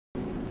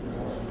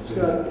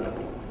Scott,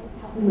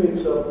 who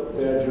makes up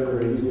Badger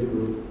Media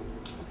Group?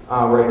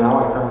 Right now,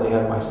 I currently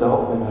have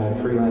myself, and I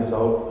freelance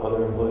out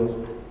other employees.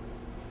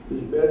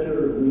 Is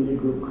Badger Media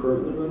Group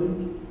currently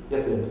running?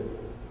 Yes, it is.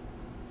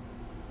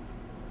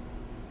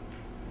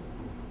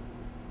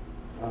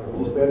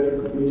 Is Badger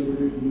Media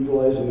Group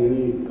utilizing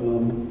any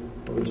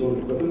of its own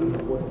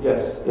equipment?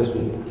 Yes, we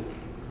do.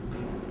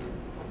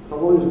 How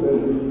long has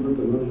Badger Media Group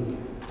been running?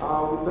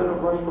 We've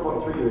been running for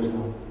about 3 years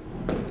now.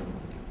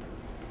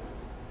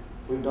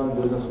 We've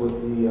done business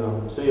with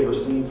the City of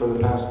Racine for the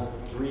past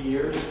 3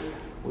 years.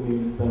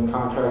 We've been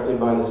contracted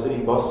by the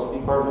city bus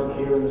department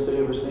here in the City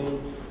of Racine,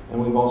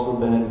 and we've also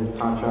been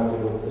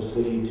contracted with the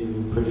city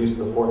to produce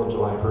the 4th of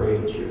July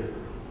parade each year.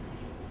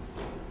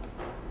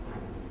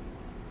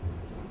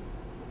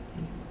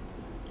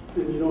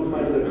 And you don't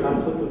find it a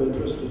conflict of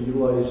interest to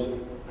utilize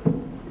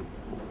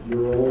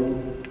your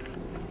own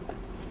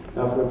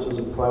efforts as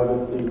a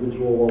private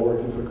individual while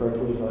working for Car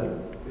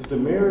 25? Is the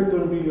mayor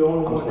going to be the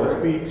only one that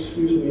speaks?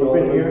 Excuse me, up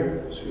in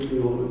here? Excuse me,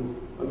 Alderman.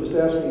 I'm just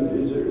asking,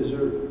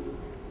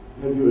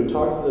 have you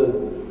talked to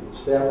the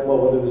staff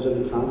about whether there's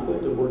any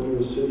conflict of working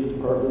with city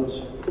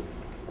departments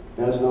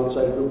as an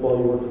outside group while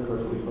you work for Car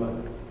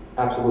 25?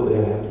 Absolutely,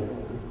 I have.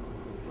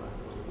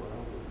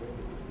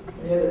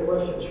 Any other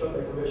questions from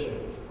the commission?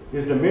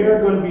 Is the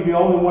mayor going to be the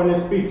only one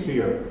that speaks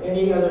here?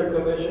 Any other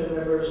commission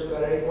members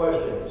got any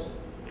questions?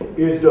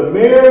 Is the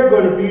mayor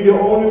going to be the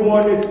only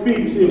one that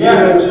speaks in here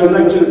as an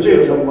elected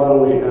official? Why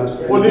don't we ask?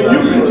 Well,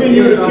 then you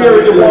continue to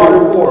carry the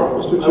water for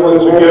him. Mr. I want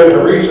to get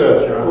a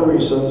recess, John. For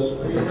recess.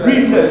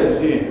 Recess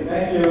is in.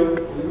 Thank you.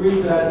 We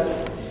recess.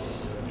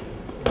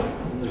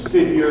 To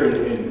sit here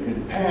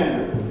and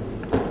pander